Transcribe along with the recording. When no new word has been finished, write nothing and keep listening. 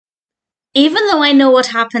even though I know what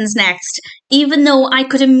happens next, even though I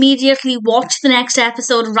could immediately watch the next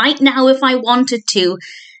episode right now if I wanted to,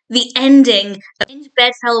 the ending of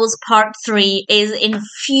Bedfellows Part 3 is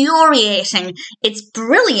infuriating. It's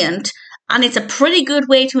brilliant, and it's a pretty good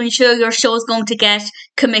way to ensure your show is going to get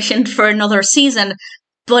commissioned for another season,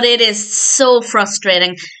 but it is so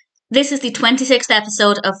frustrating. This is the 26th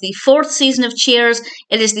episode of the 4th season of Cheers.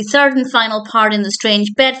 It is the 3rd and final part in the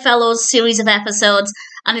Strange Bedfellows series of episodes,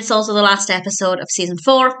 and it's also the last episode of season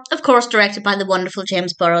 4, of course directed by the wonderful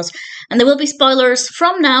James Burrows. And there will be spoilers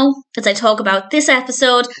from now as I talk about this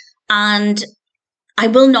episode, and I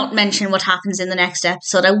will not mention what happens in the next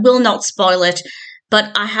episode. I will not spoil it. But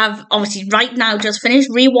I have obviously right now just finished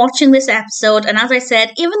rewatching this episode, and as I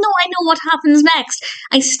said, even though I know what happens next,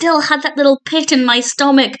 I still had that little pit in my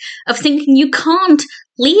stomach of thinking you can't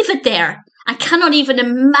leave it there. I cannot even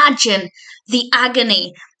imagine the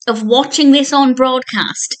agony of watching this on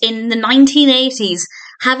broadcast in the 1980s,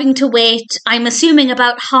 having to wait, I'm assuming,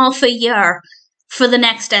 about half a year for the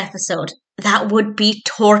next episode. That would be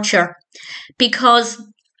torture, because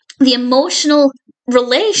the emotional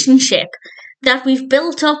relationship that we've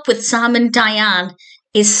built up with Sam and Diane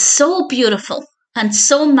is so beautiful and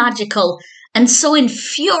so magical and so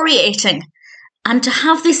infuriating. And to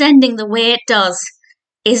have this ending the way it does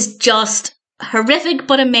is just horrific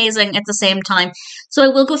but amazing at the same time. So I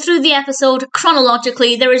will go through the episode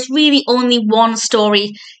chronologically. There is really only one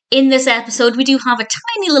story in this episode. We do have a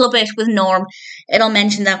tiny little bit with Norm, and I'll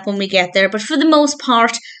mention that when we get there. But for the most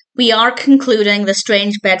part, we are concluding the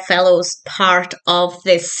Strange Bedfellows part of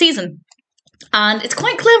this season. And it's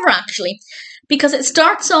quite clever, actually, because it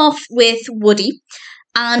starts off with Woody,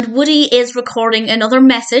 and Woody is recording another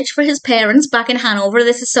message for his parents back in Hanover.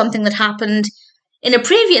 This is something that happened in a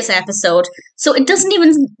previous episode, so it doesn't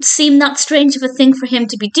even seem that strange of a thing for him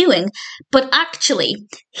to be doing, but actually,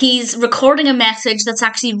 he's recording a message that's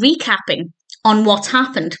actually recapping on what's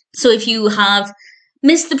happened. So if you have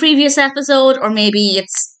missed the previous episode, or maybe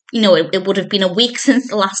it's, it would have been a week since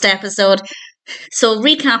the last episode. So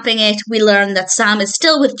recapping it, we learn that Sam is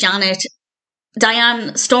still with Janet.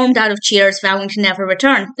 Diane stormed out of Cheers, vowing to never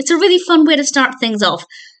return. It's a really fun way to start things off.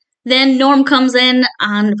 Then Norm comes in,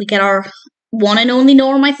 and we get our one and only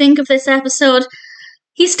Norm, I think, of this episode.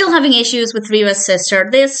 He's still having issues with Rhea's sister.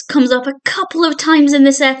 This comes up a couple of times in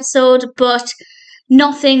this episode, but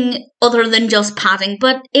nothing other than just padding,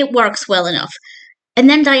 but it works well enough. And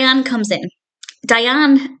then Diane comes in.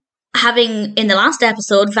 Diane, having in the last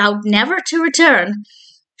episode vowed never to return,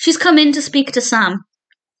 she's come in to speak to Sam.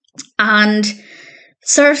 And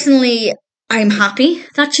certainly I'm happy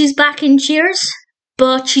that she's back in Cheers,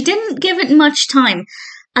 but she didn't give it much time.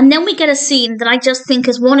 And then we get a scene that I just think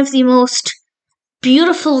is one of the most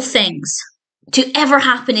beautiful things to ever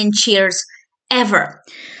happen in Cheers, ever.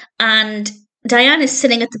 And Diane is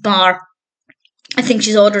sitting at the bar. I think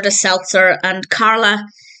she's ordered a seltzer, and Carla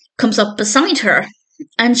comes up beside her.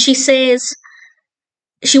 And she says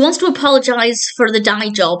she wants to apologise for the dye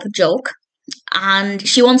job joke. And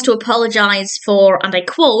she wants to apologise for, and I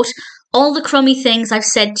quote, all the crummy things I've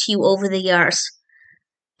said to you over the years.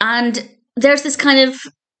 And there's this kind of,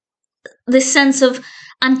 this sense of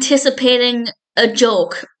anticipating a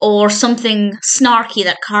joke or something snarky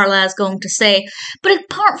that Carla is going to say. But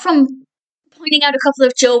apart from pointing out a couple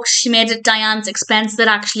of jokes she made at Diane's expense that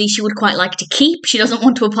actually she would quite like to keep, she doesn't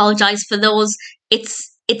want to apologise for those.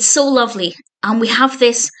 It's so lovely, and we have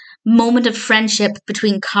this moment of friendship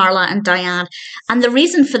between Carla and Diane. And the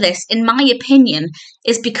reason for this, in my opinion,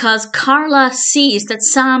 is because Carla sees that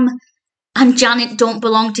Sam and Janet don't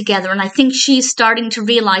belong together, and I think she's starting to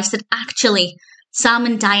realise that actually Sam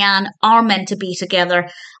and Diane are meant to be together,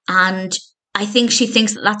 and I think she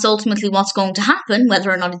thinks that that's ultimately what's going to happen.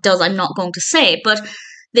 Whether or not it does, I'm not going to say, but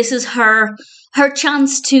this is her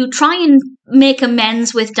chance to try and make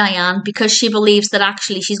amends with Diane, because she believes that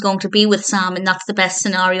actually she's going to be with Sam, and that's the best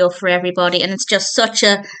scenario for everybody. And it's just such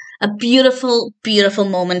a beautiful, beautiful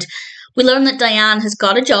moment. We learn that Diane has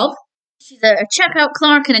got a job. She's a checkout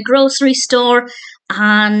clerk in a grocery store,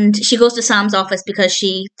 and she goes to Sam's office because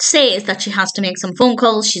she says that she has to make some phone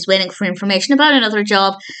calls. She's waiting for information about another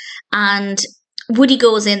job, and Woody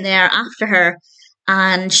goes in there after her,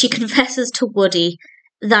 and she confesses to Woody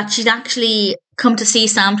that she'd actually come to see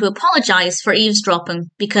Sam to apologise for eavesdropping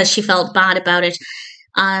because she felt bad about it.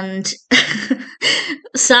 And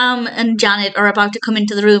Sam and Janet are about to come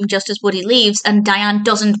into the room just as Woody leaves, and Diane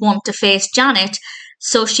doesn't want to face Janet,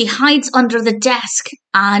 so she hides under the desk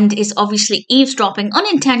and is obviously eavesdropping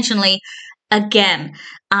unintentionally again.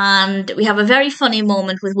 And we have a very funny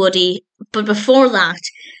moment with Woody, but before that,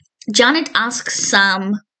 Janet asks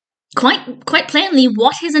Sam quite plainly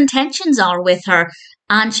what his intentions are with her.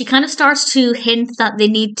 And she kind of starts to hint that they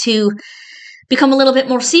need to become a little bit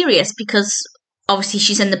more serious, because obviously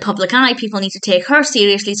she's in the public eye. People need to take her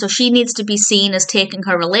seriously, so she needs to be seen as taking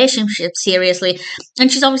her relationship seriously.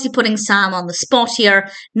 And she's obviously putting Sam on the spot here,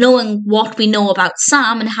 knowing what we know about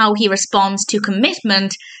Sam and how he responds to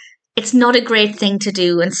commitment. It's not a great thing to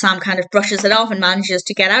do, and Sam kind of brushes it off and manages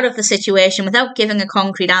to get out of the situation without giving a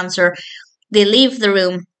concrete answer. They leave the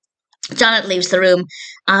room. Janet leaves the room,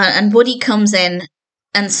 and Woody comes in,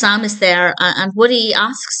 and Sam is there, and Woody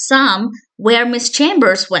asks Sam where Miss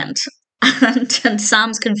Chambers went. And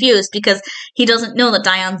Sam's confused because he doesn't know that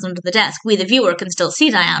Diane's under the desk. We, the viewer, can still see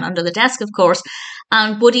Diane under the desk, of course.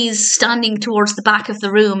 And Woody's standing towards the back of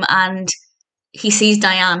the room, and he sees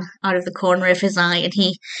Diane out of the corner of his eye, and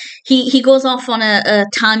he goes off on a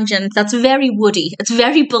tangent that's very Woody. It's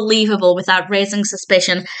very believable without raising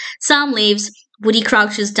suspicion. Sam leaves. Woody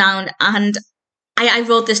crouches down, and I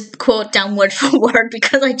wrote this quote down word for word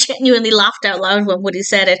because I genuinely laughed out loud when Woody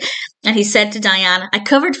said it. And he said to Diane, "I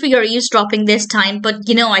covered for your eavesdropping this time, but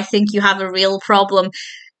I think you have a real problem."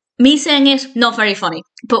 Me saying it, not very funny.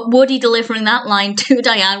 But Woody delivering that line to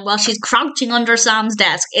Diane while she's crouching under Sam's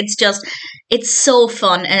desk, it's so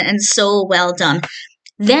fun and so well done.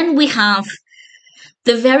 Then we have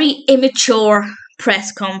the very immature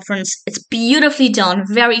press conference. It's beautifully done,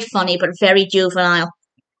 very funny, but very juvenile.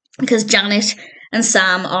 Because Janet and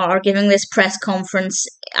Sam are giving this press conference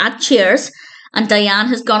at Cheers, and Diane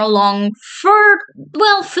has gone along for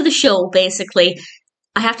the show, basically.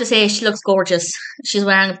 I have to say, she looks gorgeous. She's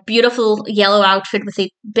wearing a beautiful yellow outfit with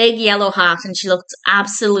a big yellow hat, and she looks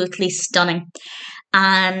absolutely stunning.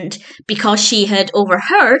 And because she had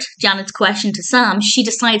overheard Janet's question to Sam, she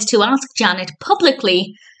decides to ask Janet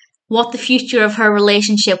publicly what the future of her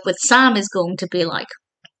relationship with Sam is going to be like.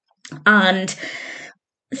 And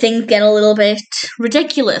things get a little bit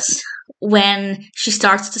ridiculous when she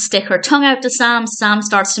starts to stick her tongue out to Sam. Sam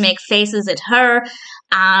starts to make faces at her,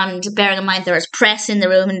 and bearing in mind there is press in the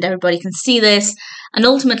room and everybody can see this, and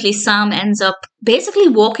ultimately Sam ends up basically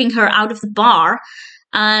walking her out of the bar,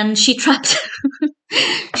 and she traps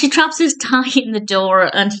his tie in the door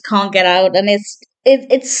and he can't get out, and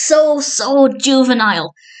it's so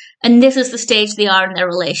juvenile. And this is the stage they are in their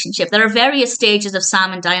relationship. There are various stages of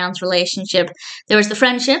Sam and Diane's relationship. There is the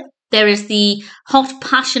friendship. There is the hot,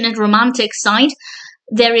 passionate, romantic side.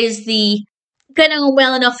 There is the getting on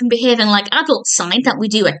well enough and behaving like adults side that we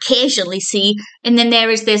do occasionally see. And then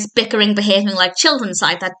there is this bickering, behaving like children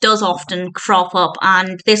side that does often crop up.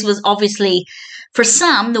 And this was obviously, for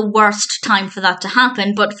Sam, the worst time for that to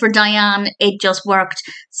happen. But for Diane, it just worked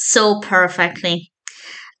so perfectly.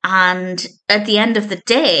 And at the end of the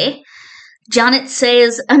day, Janet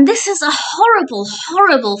says, and this is a horrible,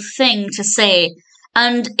 horrible thing to say.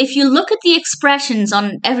 And if you look at the expressions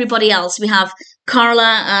on everybody else, we have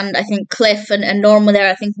Carla and I think Cliff and Norma there.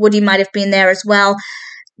 I think Woody might have been there as well.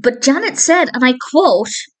 But Janet said, and I quote,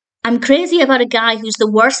 "I'm crazy about a guy who's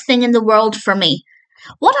the worst thing in the world for me."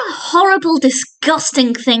 What a horrible,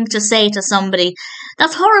 disgusting thing to say to somebody.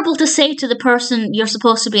 That's horrible to say to the person you're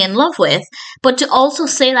supposed to be in love with, but to also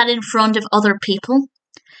say that in front of other people,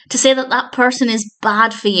 to say that that person is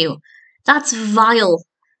bad for you, that's vile.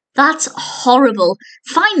 That's horrible.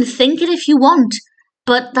 Fine, think it if you want,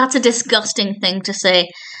 but that's a disgusting thing to say.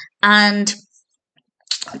 And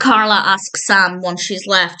Carla asks Sam once she's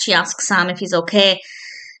left, she asks Sam if he's okay.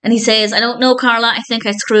 And he says, "I don't know, Carla, I think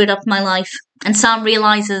I screwed up my life." And Sam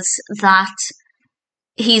realizes that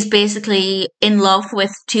he's basically in love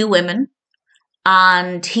with two women,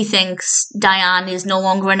 and he thinks Diane is no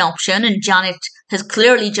longer an option, and Janet has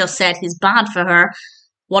clearly just said he's bad for her.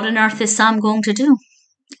 What on earth is Sam going to do?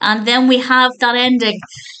 And then we have that ending.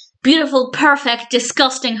 Beautiful, perfect,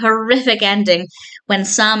 disgusting, horrific ending when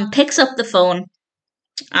Sam picks up the phone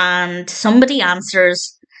and somebody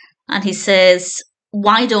answers and he says,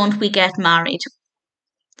 "Why don't we get married?"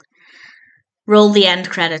 Roll the end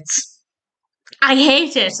credits. I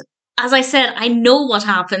hate it. As I said, I know what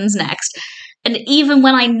happens next. And even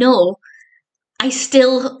when I know, I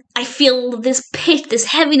feel this pit, this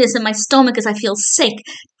heaviness in my stomach as I feel sick,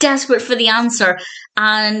 desperate for the answer.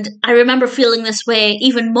 And I remember feeling this way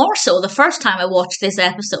even more so the first time I watched this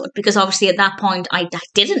episode, because obviously at that point I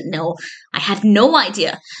didn't know. I had no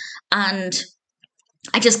idea. And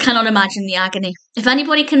I just cannot imagine the agony. If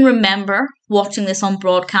anybody can remember watching this on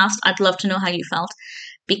broadcast, I'd love to know how you felt,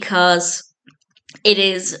 because it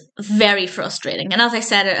is very frustrating. And as I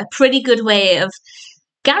said, a pretty good way of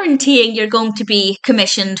guaranteeing you're going to be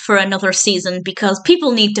commissioned for another season, because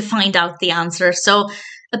people need to find out the answer. So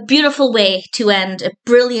a beautiful way to end a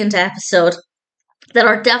brilliant episode. There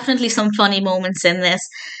are definitely some funny moments in this,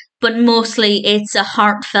 but mostly it's a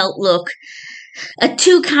heartfelt look at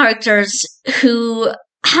two characters who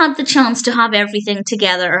had the chance to have everything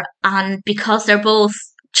together, and because they're both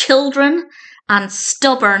children and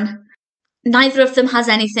stubborn, neither of them has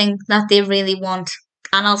anything that they really want.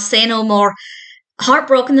 And I'll say no more.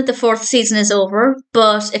 Heartbroken that the 4th season is over,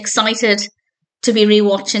 but excited to be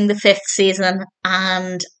rewatching the 5th season,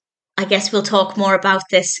 and I guess we'll talk more about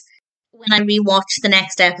this when I rewatch the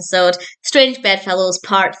next episode. Strange Bedfellows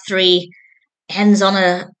Part 3 ends on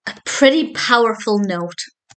a pretty powerful note.